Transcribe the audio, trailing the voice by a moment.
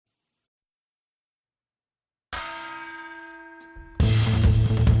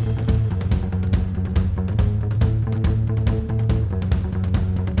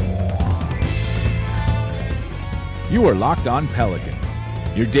You are Locked On Pelicans,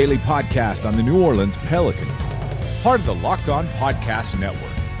 your daily podcast on the New Orleans Pelicans, part of the Locked On Podcast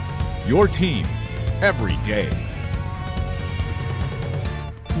Network, your team every day.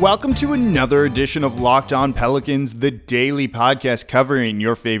 Welcome to another edition of Locked On Pelicans, the daily podcast covering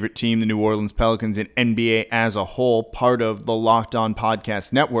your favorite team, the New Orleans Pelicans, and NBA as a whole, part of the Locked On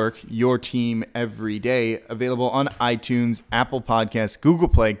Podcast Network, your team every day, available on iTunes, Apple Podcasts, Google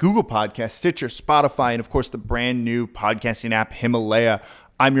Play, Google Podcasts, Stitcher, Spotify, and of course the brand new podcasting app Himalaya.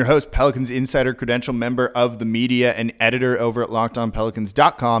 I'm your host, Pelicans Insider Credential member of the media and editor over at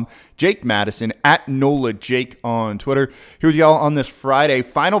LockedOnPelicans.com, Jake Madison, at NOLA Jake on Twitter. Here with y'all on this Friday,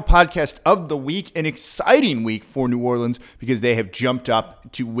 final podcast of the week, an exciting week for New Orleans because they have jumped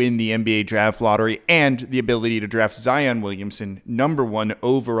up to win the NBA draft lottery and the ability to draft Zion Williamson, number 1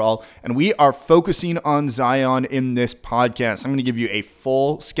 overall. And we are focusing on Zion in this podcast. I'm going to give you a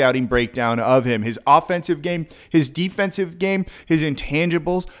full scouting breakdown of him, his offensive game, his defensive game, his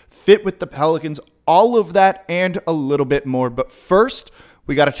intangibles, fit with the Pelicans, all of that and a little bit more. But first,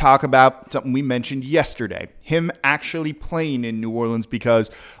 we got to talk about something we mentioned yesterday, him actually playing in New Orleans,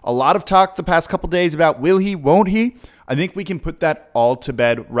 because a lot of talk the past couple days about will he, won't he? I think we can put that all to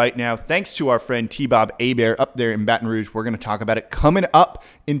bed right now. Thanks to our friend T-Bob Hebert up there in Baton Rouge. We're going to talk about it coming up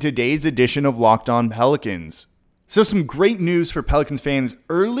in today's edition of Locked On Pelicans. So some great news for Pelicans fans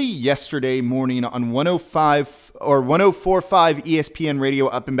early yesterday morning on 105 or 104.5 ESPN radio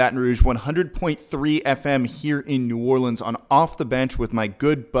up in Baton Rouge, 100.3 FM here in New Orleans on Off the Bench with my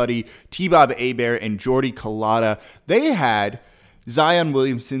good buddy T-Bob Hebert and Jordy Collada. They had Zion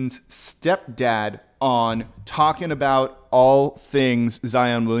Williamson's stepdad on talking about all things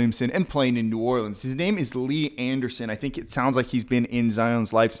Zion Williamson and playing in New Orleans. His name is Lee Anderson. I think it sounds like he's been in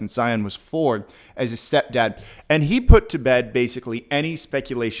Zion's life since Zion was 4 as his stepdad. And he put to bed basically any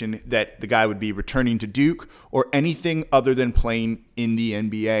speculation that the guy would be returning to Duke or anything other than playing in the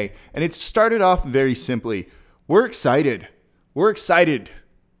NBA. And it started off very simply. We're excited. We're excited.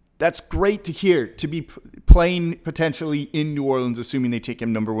 That's great to hear, to be playing potentially in New Orleans, assuming they take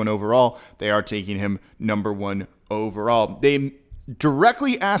him number 1 overall. They are taking him number 1 overall. They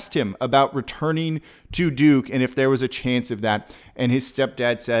directly asked him about returning to Duke and if there was a chance of that. And his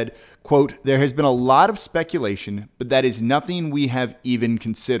stepdad said, quote, "There has been a lot of speculation, but that is nothing we have even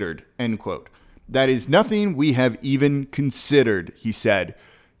considered," end quote. That is nothing we have even considered, he said.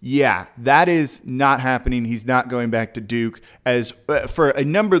 Yeah, that is not happening. He's not going back to Duke as for a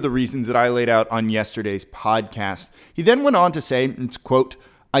number of the reasons that I laid out on yesterday's podcast. He then went on to say, it's quote,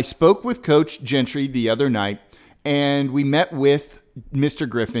 "I spoke with Coach Gentry the other night and we met with Mr.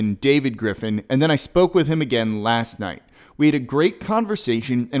 Griffin, David Griffin, and then I spoke with him again last night. We had a great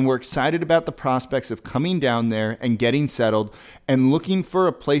conversation and we're excited about the prospects of coming down there and getting settled and looking for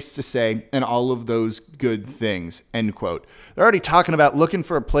a place to stay and all of those good things," end quote. They're already talking about looking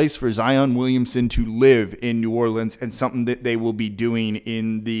for a place for Zion Williamson to live in New Orleans and something that they will be doing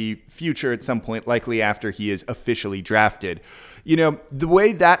in the future at some point, likely after he is officially drafted. You know, the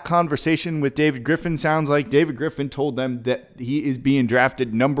way that conversation with David Griffin sounds like, David Griffin told them that he is being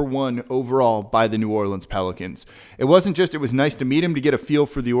drafted number 1 overall by the New Orleans Pelicans. It wasn't just, it was nice to meet him to get a feel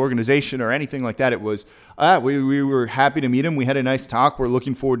for the organization or anything like that. It was, we were happy to meet him. We had a nice talk. We're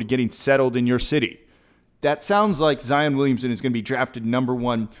looking forward to getting settled in your city. That sounds like Zion Williamson is going to be drafted number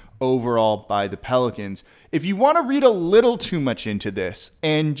 1 overall by the Pelicans. If you want to read a little too much into this,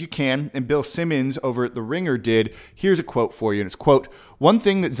 and you can, and Bill Simmons over at The Ringer did, here's a quote for you. And it's, quote, "One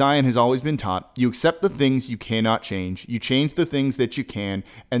thing that Zion has always been taught, you accept the things you cannot change. You change the things that you can.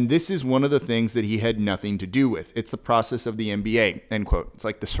 And this is one of the things that he had nothing to do with. It's the process of the NBA," end quote. It's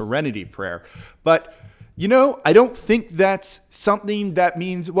like the Serenity Prayer. But you know, I don't think that's something that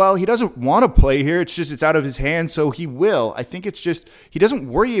means, well, he doesn't want to play here. It's just, it's out of his hands, so he will. I think it's just, he doesn't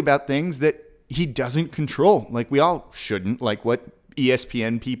worry about things that he doesn't control. Like we all shouldn't, like what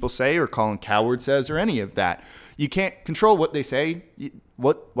ESPN people say or Colin Cowherd says or any of that. You can't control what they say.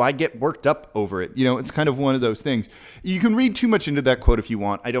 Why get worked up over it? You know, it's kind of one of those things. You can read too much into that quote if you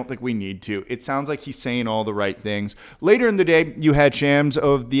want. I don't think we need to. It sounds like he's saying all the right things. Later in the day, you had Shams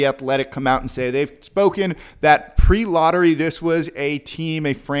of The Athletic come out and say they've spoken that pre-lottery, this was a team,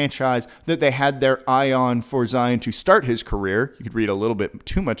 a franchise that they had their eye on for Zion to start his career. You could read a little bit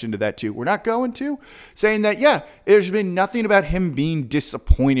too much into that too. We're not going to. Saying that, yeah, there's been nothing about him being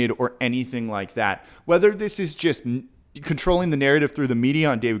disappointed or anything like that. Whether this is just controlling the narrative through the media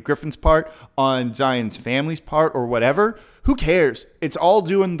on David Griffin's part, on Zion's family's part, or whatever, who cares? It's all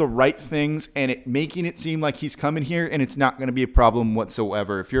doing the right things and it making it seem like he's coming here and it's not going to be a problem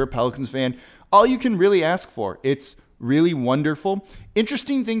whatsoever. If you're a Pelicans fan, all you can really ask for. It's really wonderful.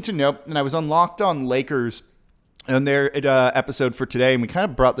 Interesting thing to note, and I was on Locked On Lakers on their episode for today, and we kind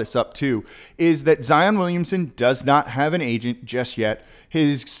of brought this up too, is that Zion Williamson does not have an agent just yet.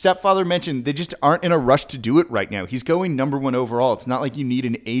 His stepfather mentioned they just aren't in a rush to do it right now. He's going number 1 overall. It's not like you need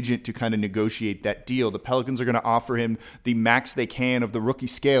an agent to kind of negotiate that deal. The Pelicans are going to offer him the max they can of the rookie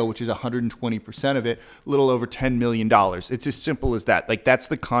scale, which is 120% of it, a little over $10 million. It's as simple as that. Like, that's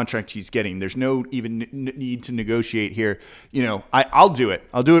the contract he's getting. There's no even need to negotiate here. You know, I'll do it.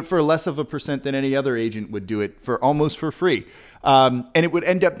 I'll do it for less of a percent than any other agent would do it, for almost for free. And it would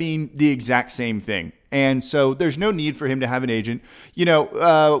end up being the exact same thing. And so there's no need for him to have an agent. You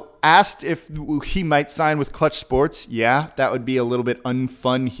know, asked if he might sign with Clutch Sports. Yeah, that would be a little bit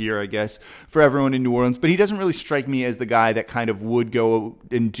unfun here, I guess, for everyone in New Orleans. But he doesn't really strike me as the guy that kind of would go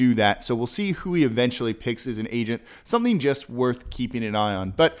and do that. So we'll see who he eventually picks as an agent. Something just worth keeping an eye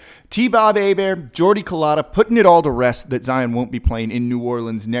on. But T-Bob Hebert, Jordy Culotta, putting it all to rest that Zion won't be playing in New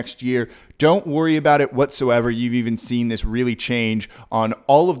Orleans next year. Don't worry about it whatsoever. You've even seen this really change on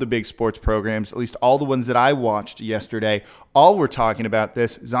all of the big sports programs, at least all the ones that I watched yesterday. All were talking about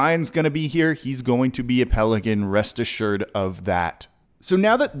this. Zion's going to be here. He's going to be a Pelican. Rest assured of that. So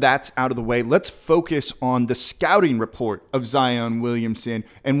now that that's out of the way, let's focus on the scouting report of Zion Williamson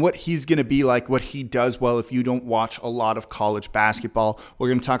and what he's going to be like, what he does well if you don't watch a lot of college basketball. We're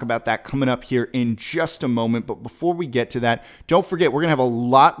going to talk about that coming up here in just a moment. But before we get to that, don't forget, we're going to have a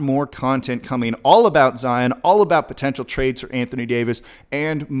lot more content coming all about Zion, all about potential trades for Anthony Davis,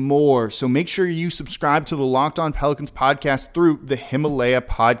 and more. So make sure you subscribe to the Locked On Pelicans podcast through the Himalaya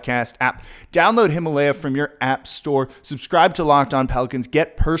podcast app. Download Himalaya from your app store. Subscribe to Locked On Pelicans.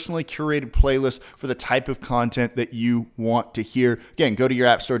 Get personally curated playlists for the type of content that you want to hear. Again, go to your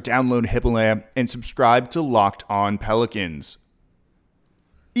app store, download Himalaya, and subscribe to Locked On Pelicans.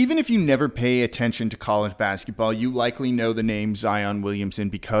 Even if you never pay attention to college basketball, you likely know the name Zion Williamson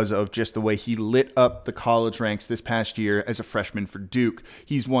because of just the way he lit up the college ranks this past year as a freshman for Duke.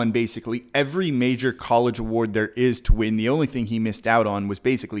 He's won basically every major college award there is to win. The only thing he missed out on was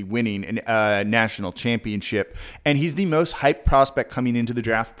basically winning a national championship. And he's the most hyped prospect coming into the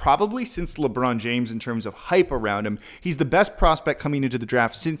draft, probably since LeBron James in terms of hype around him. He's the best prospect coming into the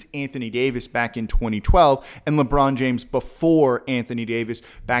draft since Anthony Davis back in 2012 and LeBron James before Anthony Davis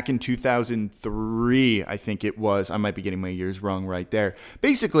back in 2003, I think it was. I might be getting my years wrong right there.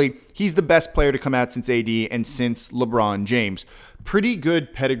 Basically, he's the best player to come out since AD and since LeBron James. Pretty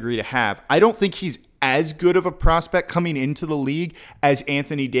good pedigree to have. I don't think he's as good of a prospect coming into the league as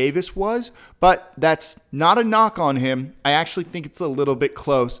Anthony Davis was, but that's not a knock on him. I actually think it's a little bit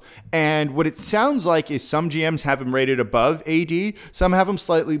close. And what it sounds like is some GMs have him rated above AD, some have him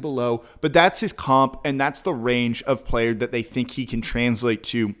slightly below, but that's his comp and that's the range of player that they think he can translate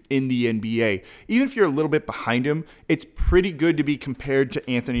to in the NBA. Even if you're a little bit behind him, it's pretty good to be compared to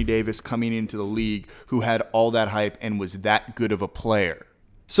Anthony Davis coming into the league, who had all that hype and was that good of a player.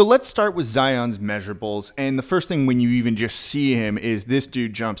 So let's start with Zion's measurables, and the first thing when you even just see him is this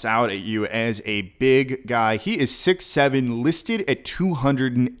dude jumps out at you as a big guy. He is 6'7", listed at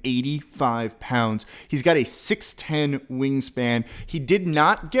 285 pounds. He's got a 6'10 wingspan. He did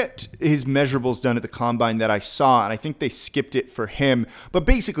not get his measurables done at the combine that I saw, and I think they skipped it for him, but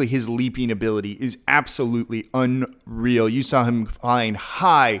basically his leaping ability is absolutely unreal. You saw him flying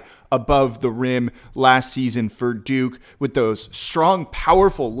high above the rim last season for Duke with those strong,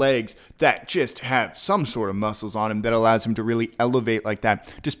 powerful legs that just have some sort of muscles on him that allows him to really elevate like that,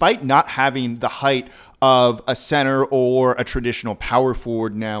 despite not having the height of a center or a traditional power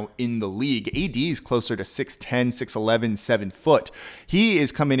forward now in the league. AD is closer to 6'10", 6'11", 7 foot. He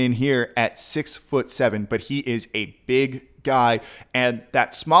is coming in here at 6'7", but he is a big guy, and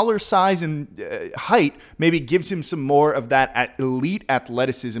that smaller size and height maybe gives him some more of that elite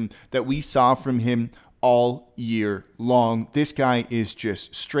athleticism that we saw from him all year long. This guy is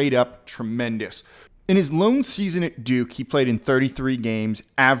just straight up tremendous. In his lone season at Duke, he played in 33 games,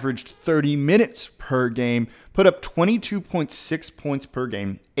 averaged 30 minutes per game, put up 22.6 points per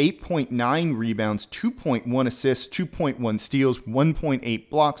game, 8.9 rebounds, 2.1 assists, 2.1 steals, 1.8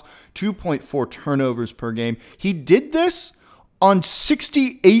 blocks, 2.4 turnovers per game. He did this on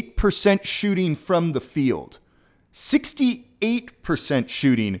 68% shooting from the field. 68%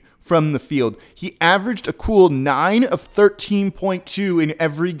 shooting from the field. He averaged a cool 9 of 13.2 in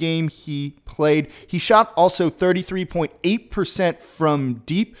every game he played. He shot also 33.8% from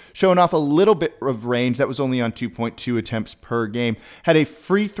deep, showing off a little bit of range. That was only on 2.2 attempts per game. Had a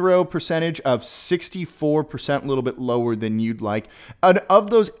free throw percentage of 64%, a little bit lower than you'd like. And of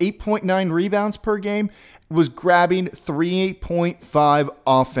those 8.9 rebounds per game, was grabbing 3.5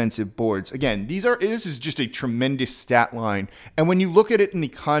 offensive boards. Again, this is just a tremendous stat line. And when you look at it in the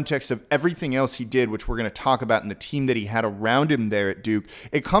context of everything else he did, which we're going to talk about in the team that he had around him there at Duke,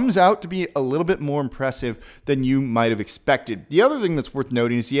 it comes out to be a little bit more impressive than you might have expected. The other thing that's worth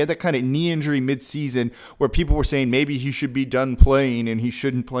noting is he had that kind of knee injury mid-season where people were saying maybe he should be done playing and he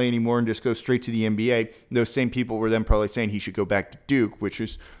shouldn't play anymore and just go straight to the NBA. Those same people were then probably saying he should go back to Duke, which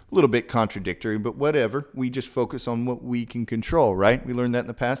is a little bit contradictory, but whatever. We just focus on what we can control, right? We learned that in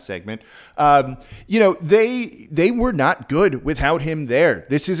the past segment. They were not good without him there.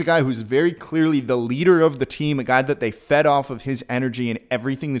 This is a guy who's very clearly the leader of the team, a guy that they fed off of his energy and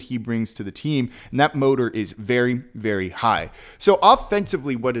everything that he brings to the team, and that motor is very, very high. So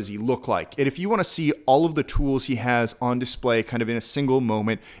offensively, what does he look like? And if you want to see all of the tools he has on display kind of in a single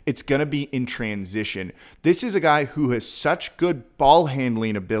moment, it's going to be in transition. This is a guy who has such good ball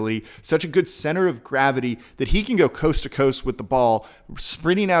handling ability, such a good center of gravity that he can go coast to coast with the ball,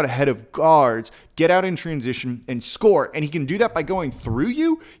 sprinting out ahead of guards, get out in transition and score. And he can do that by going through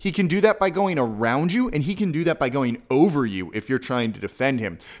you. He can do that by going around you. And he can do that by going over you if you're trying to defend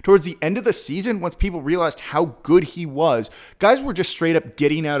him. Towards the end of the season, once people realized how good he was, guys were just straight up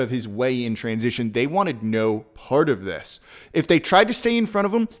getting out of his way in transition. They wanted no part of this. If they tried to stay in front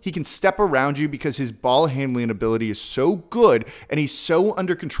of him, he can step around you because his ball handling ability is so good and he's so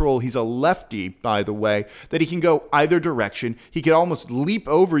under control. He's a lefty, by the way, that he can go either direction. He could almost leap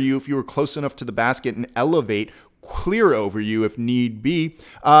over you if you were close enough to the basket and elevate clear over you if need be,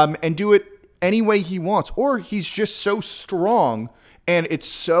 and do it any way he wants. Or he's just so strong and it's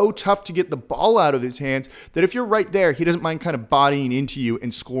so tough to get the ball out of his hands that if you're right there, he doesn't mind kind of bodying into you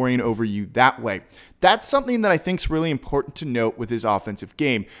and scoring over you that way. That's something that I think is really important to note with his offensive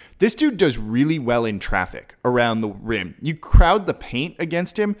game. This dude does really well in traffic around the rim. You crowd the paint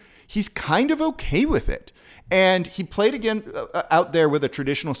against him, he's kind of okay with it. And he played again out there with a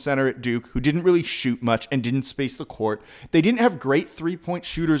traditional center at Duke who didn't really shoot much and didn't space the court. They didn't have great three-point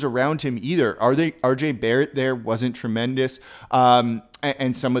shooters around him either. RJ Barrett there wasn't tremendous.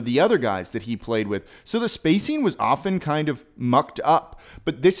 And some of the other guys that he played with. So the spacing was often kind of mucked up.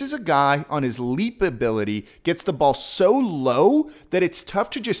 But this is a guy on his leap ability, gets the ball so low that it's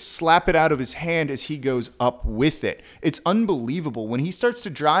tough to just slap it out of his hand as he goes up with it. It's unbelievable. When he starts to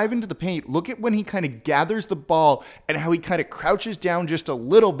drive into the paint, look at when he kind of gathers the ball and how he kind of crouches down just a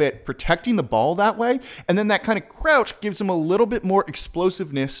little bit, protecting the ball that way. And then that kind of crouch gives him a little bit more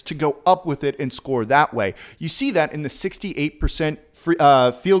explosiveness to go up with it and score that way. You see that in the 68%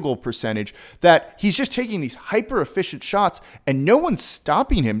 field goal percentage, that he's just taking these hyper efficient shots and no one's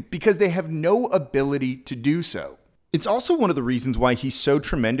stopping him because they have no ability to do so. It's also one of the reasons why he's so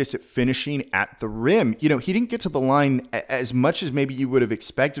tremendous at finishing at the rim. You know, he didn't get to the line as much as maybe you would have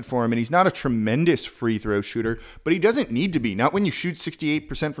expected for him, and he's not a tremendous free throw shooter, but he doesn't need to be. Not when you shoot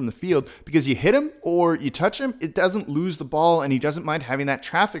 68% from the field, because you hit him or you touch him, it doesn't lose the ball, and he doesn't mind having that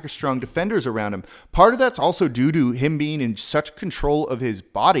traffic or strong defenders around him. Part of that's also due to him being in such control of his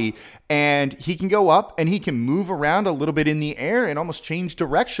body, and he can go up and he can move around a little bit in the air and almost change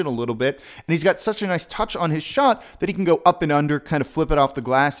direction a little bit, and he's got such a nice touch on his shot that he can go up and under, kind of flip it off the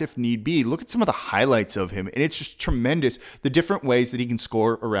glass if need be. Look at some of the highlights of him, and it's just tremendous, the different ways that he can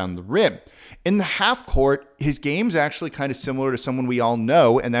score around the rim. In the half court, his game's actually kind of similar to someone we all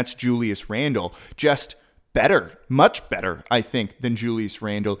know, and that's Julius Randle. Just better, much better, I think, than Julius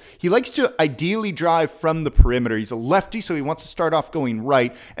Randle. He likes to ideally drive from the perimeter. He's a lefty, so he wants to start off going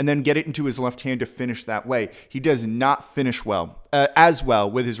right and then get it into his left hand to finish that way. He does not finish as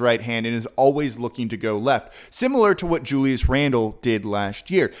well with his right hand and is always looking to go left, similar to what Julius Randle did last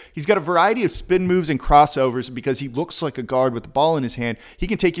year. He's got a variety of spin moves and crossovers because he looks like a guard with the ball in his hand. He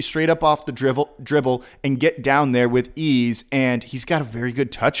can take you straight up off the dribble and get down there with ease, and he's got a very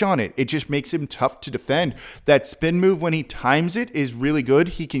good touch on it. It just makes him tough to defend. That spin move, when he times it, is really good.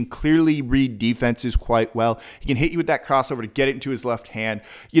 He can clearly read defenses quite well. He can hit you with that crossover to get it into his left hand.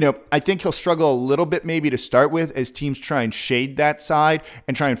 You know, I think he'll struggle a little bit maybe to start with as teams try and shade that side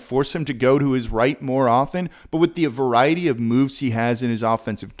and try and force him to go to his right more often. But with the variety of moves he has in his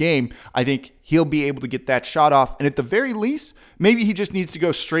offensive game, I think he'll be able to get that shot off. And at the very least, maybe he just needs to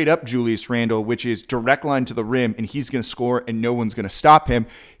go straight up Julius Randle, which is direct line to the rim, and he's going to score and no one's going to stop him.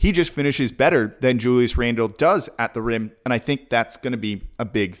 He just finishes better than Julius Randle does at the rim, and I think that's going to be a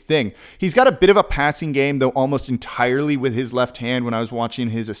big thing. He's got a bit of a passing game, though almost entirely with his left hand. When I was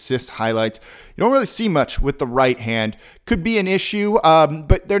watching his assist highlights, you don't really see much with the right hand. Could be an issue,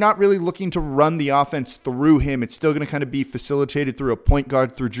 but they're not really looking to run the offense through him. It's still going to kind of be facilitated through a point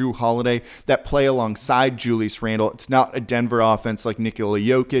guard, through Jrue Holiday, that play alongside Julius Randle. It's not a Denver offense like Nikola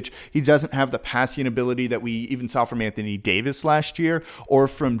Jokic. He doesn't have the passing ability that we even saw from Anthony Davis last year or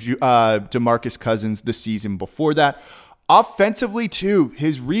from DeMarcus Cousins the season before that. Offensively, too,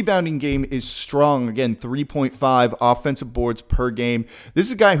 his rebounding game is strong. Again, 3.5 offensive boards per game. This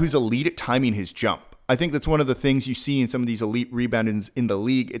is a guy who's elite at timing his jump. I think that's one of the things you see in some of these elite rebounders in the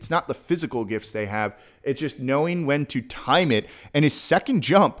league. It's not the physical gifts they have. It's just knowing when to time it. And his second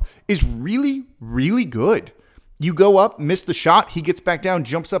jump is really, really good. You go up, miss the shot, he gets back down,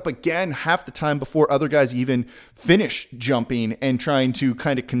 jumps up again half the time before other guys even finish jumping and trying to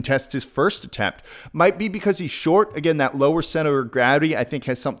kind of contest his first attempt. Might be because he's short. Again, that lower center of gravity, I think,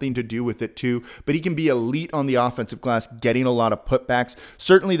 has something to do with it too. But he can be elite on the offensive glass, getting a lot of putbacks.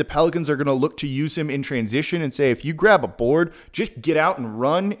 Certainly the Pelicans are going to look to use him in transition and say, if you grab a board, just get out and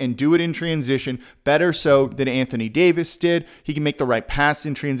run and do it in transition. Better so than Anthony Davis did. He can make the right pass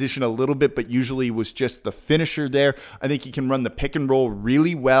in transition a little bit, but usually was just the finisher there. I think he can run the pick and roll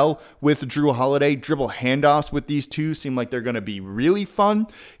really well with Jrue Holiday. Dribble handoffs with these two seem like they're going to be really fun.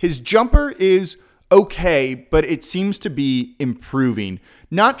 His jumper is okay, but it seems to be improving.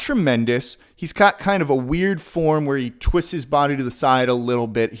 Not tremendous. He's got kind of a weird form where he twists his body to the side a little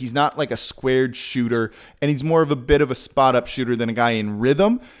bit. He's not like a squared shooter, and he's more of a bit of a spot-up shooter than a guy in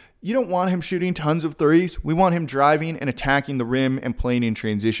rhythm. You don't want him shooting tons of threes. We want him driving and attacking the rim and playing in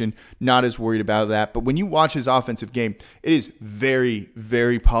transition. Not as worried about that. But when you watch his offensive game, it is very,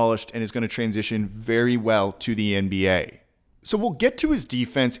 very polished and is going to transition very well to the NBA. So we'll get to his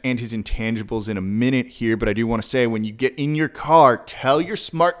defense and his intangibles in a minute here, but I do want to say, when you get in your car, tell your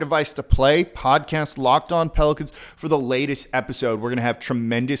smart device to play podcast Locked On Pelicans for the latest episode. We're going to have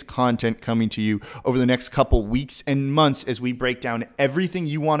tremendous content coming to you over the next couple weeks and months as we break down everything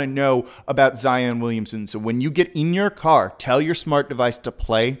you want to know about Zion Williamson. So when you get in your car, tell your smart device to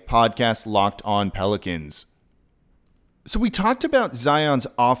play podcast Locked On Pelicans. So we talked about Zion's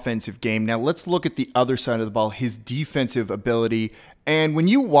offensive game. Now let's look at the other side of the ball, his defensive ability. And when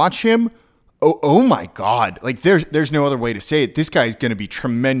you watch him, oh my God, like there's no other way to say it. This guy is going to be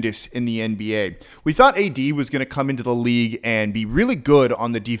tremendous in the NBA. We thought AD was going to come into the league and be really good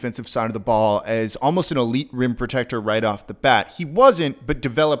on the defensive side of the ball as almost an elite rim protector right off the bat. He wasn't, but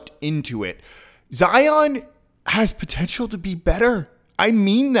developed into it. Zion has potential to be better. I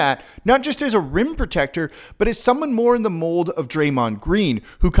mean that, not just as a rim protector, but as someone more in the mold of Draymond Green,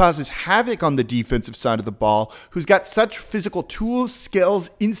 who causes havoc on the defensive side of the ball, who's got such physical tools,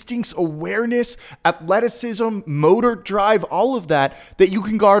 skills, instincts, awareness, athleticism, motor, drive, all of that you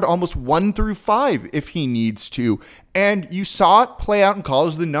can guard almost 1 through 5 if he needs to. And you saw it play out in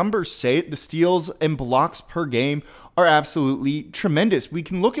college. The numbers say it. The steals and blocks per game are absolutely tremendous. We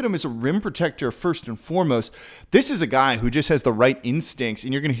can look at him as a rim protector first and foremost. This is a guy who just has the right instincts,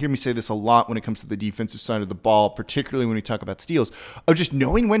 and you're going to hear me say this a lot when it comes to the defensive side of the ball, particularly when we talk about steals, of just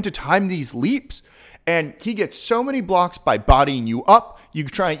knowing when to time these leaps. And he gets so many blocks by bodying you up. You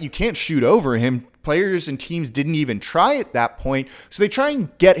can't shoot over him. Players and teams didn't even try at that point, so they try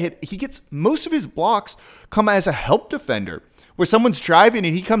and get hit. He gets most of his blocks come as a help defender, where someone's driving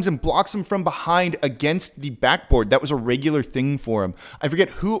and he comes and blocks him from behind against the backboard. That was a regular thing for him. I forget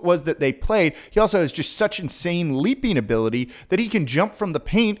who it was that they played. He also has just such insane leaping ability that he can jump from the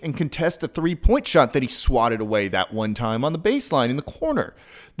paint and contest the three-point shot that he swatted away that one time on the baseline in the corner.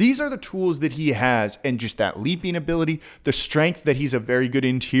 These are the tools that he has, and just that leaping ability, the strength that he's a very good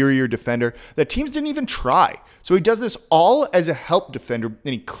interior defender that teams didn't even try. So he does this all as a help defender,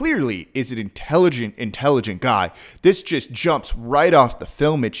 and he clearly is an intelligent guy. This just jumps right off the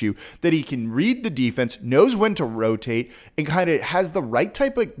film at you, that he can read the defense, knows when to rotate, and kind of has the right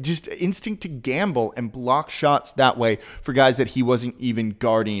type of just instinct to gamble and block shots that way for guys that he wasn't even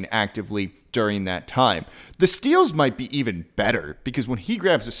guarding actively during that time. The steals might be even better, because when he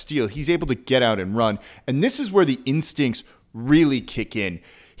grabs a steal, he's able to get out and run, and this is where the instincts really kick in.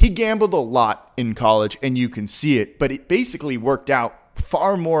 He gambled a lot in college, and you can see it, but it basically worked out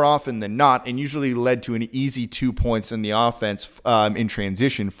far more often than not, and usually led to an easy 2 points in the offense in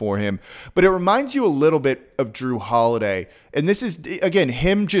transition for him. But it reminds you a little bit of Jrue Holiday. And this is, again,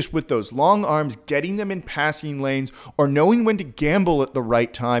 him just with those long arms, getting them in passing lanes, or knowing when to gamble at the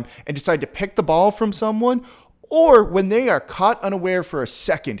right time and decide to pick the ball from someone. Or when they are caught unaware for a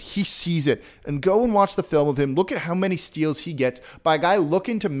second, he sees it. And go and watch the film of him. Look at how many steals he gets by a guy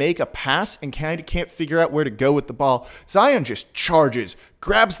looking to make a pass and kind of can't figure out where to go with the ball. Zion just charges,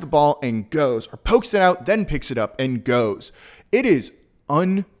 grabs the ball and goes, or pokes it out, then picks it up and goes. It is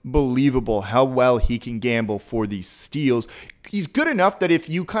unbelievable how well he can gamble for these steals. He's good enough that if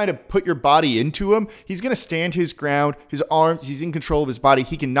you kind of put your body into him, he's going to stand his ground, his arms, he's in control of his body.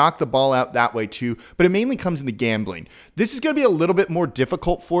 He can knock the ball out that way too, but it mainly comes in the gambling. This is going to be a little bit more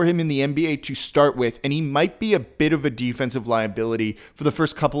difficult for him in the NBA to start with, and he might be a bit of a defensive liability for the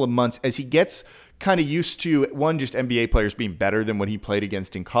first couple of months as he gets kind of used to, one, just NBA players being better than what he played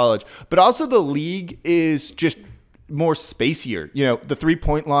against in college, but also the league is just more spacier. You know, the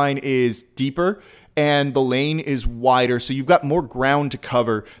 3-point line is deeper and the lane is wider, so you've got more ground to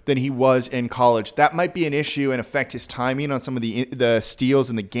cover than he was in college. That might be an issue and affect his timing on some of the steals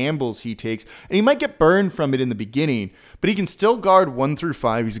and the gambles he takes, and he might get burned from it in the beginning, but he can still guard 1 through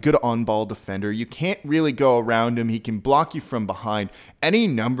 5. He's a good on-ball defender. You can't really go around him. He can block you from behind, any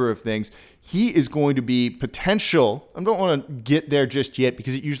number of things. He is going to be potential. I don't want to get there just yet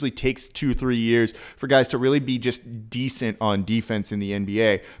because it usually takes 2-3 years for guys to really be just decent on defense in the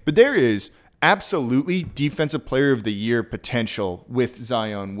NBA. But there is absolutely Defensive Player of the Year potential with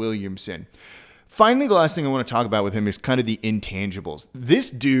Zion Williamson. Finally, the last thing I want to talk about with him is kind of the intangibles.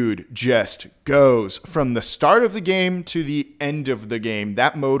 This dude just goes from the start of the game to the end of the game.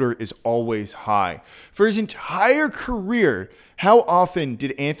 That motor is always high. For his entire career, how often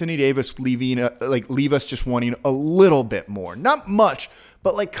did Anthony Davis leave us just wanting a little bit more? Not much,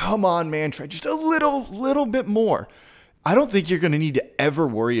 but like, come on, man, try just a little bit more. I don't think you're going to need to ever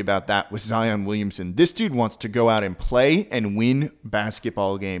worry about that with Zion Williamson. This dude wants to go out and play and win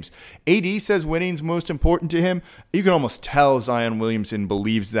basketball games. AD says winning's most important to him. You can almost tell Zion Williamson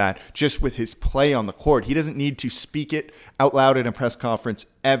believes that just with his play on the court. He doesn't need to speak it out loud in a press conference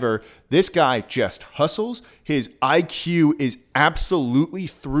ever. This guy just hustles. His IQ is absolutely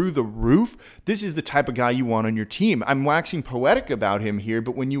through the roof. This is the type of guy you want on your team. I'm waxing poetic about him here,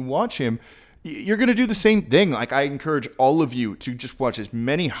 but when you watch him, you're going to do the same thing. Like, I encourage all of you to just watch as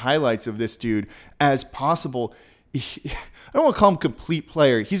many highlights of this dude as possible. I don't want to call him complete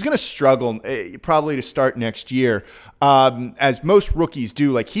player. He's going to struggle probably to start next year, as most rookies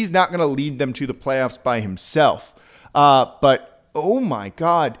do. Like, he's not going to lead them to the playoffs by himself. But, oh my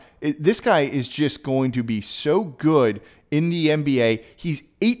God, this guy is just going to be so good in the NBA. He's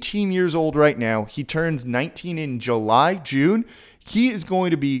 18 years old right now. He turns 19 in June. He is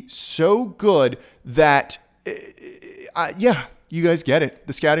going to be so good that, you guys get it.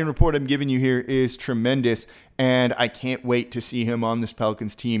 The scouting report I'm giving you here is tremendous, and I can't wait to see him on this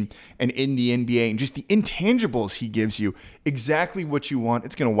Pelicans team and in the NBA, and just the intangibles he gives you, exactly what you want.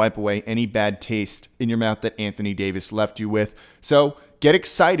 It's going to wipe away any bad taste in your mouth that Anthony Davis left you with. So get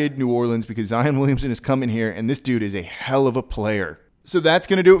excited, New Orleans, because Zion Williamson is coming here, and this dude is a hell of a player. So that's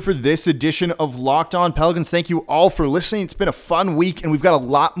going to do it for this edition of Locked On Pelicans. Thank you all for listening. It's been a fun week, and we've got a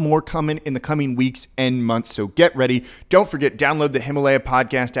lot more coming in the coming weeks and months, so get ready. Don't forget, download the Himalaya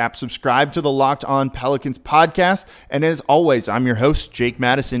Podcast app, subscribe to the Locked On Pelicans podcast, and as always, I'm your host, Jake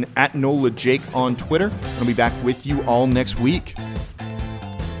Madison, at NOLA Jake on Twitter. I'll be back with you all next week.